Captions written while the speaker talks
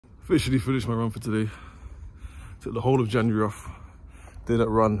Officially finished my run for today. Took the whole of January off. Didn't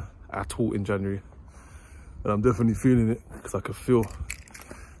run at all in January. And I'm definitely feeling it because I could feel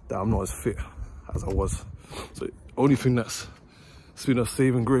that I'm not as fit as I was. So the only thing that's been a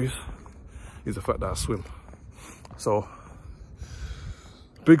saving grace is the fact that I swim. So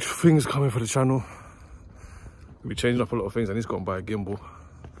big things coming for the channel. We'll be changing up a lot of things. I need to go and buy a gimbal.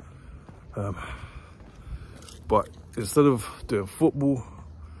 But instead of doing football,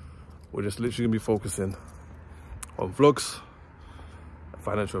 we're just literally gonna be focusing on vlogs,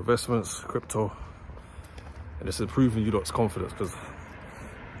 financial investments, crypto, and just improving you lot's confidence, because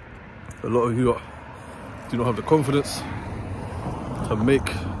a lot of you lot do not have the confidence to make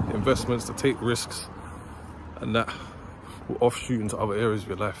investments, to take risks, and that will offshoot into other areas of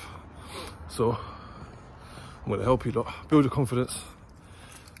your life. So I'm going to help you lot build your confidence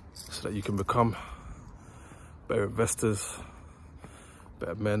so that you can become better investors,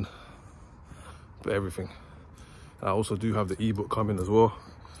 better men, better everything. And I also do have the ebook coming as well.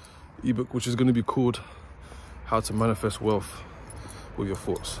 Ebook which is going to be called How to Manifest Wealth with Your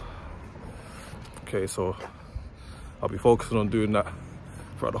Thoughts. Okay, so I'll be focusing on doing that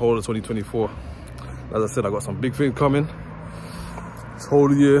throughout the whole of 2024. As I said, I got some big things coming. This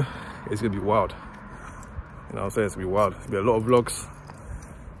whole year it's gonna be wild. You know what I'm saying? It's gonna be wild. It's gonna be a lot of vlogs,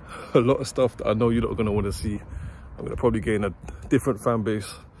 a lot of stuff that I know you're not gonna want to see. I'm gonna probably gain a different fan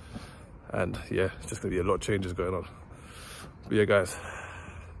base, and yeah, it's just gonna be a lot of changes going on. But yeah, guys,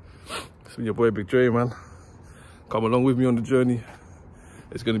 it's been your boy Big Dre, man. Come along with me on the journey.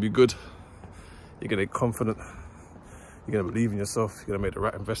 It's gonna be good. You're gonna get confident. You're gonna believe in yourself. You're gonna make the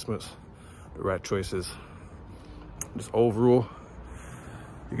right investments, the right choices. Just overall,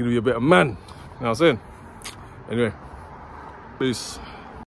 you're gonna be a better man. You know what I'm saying? Anyway, peace.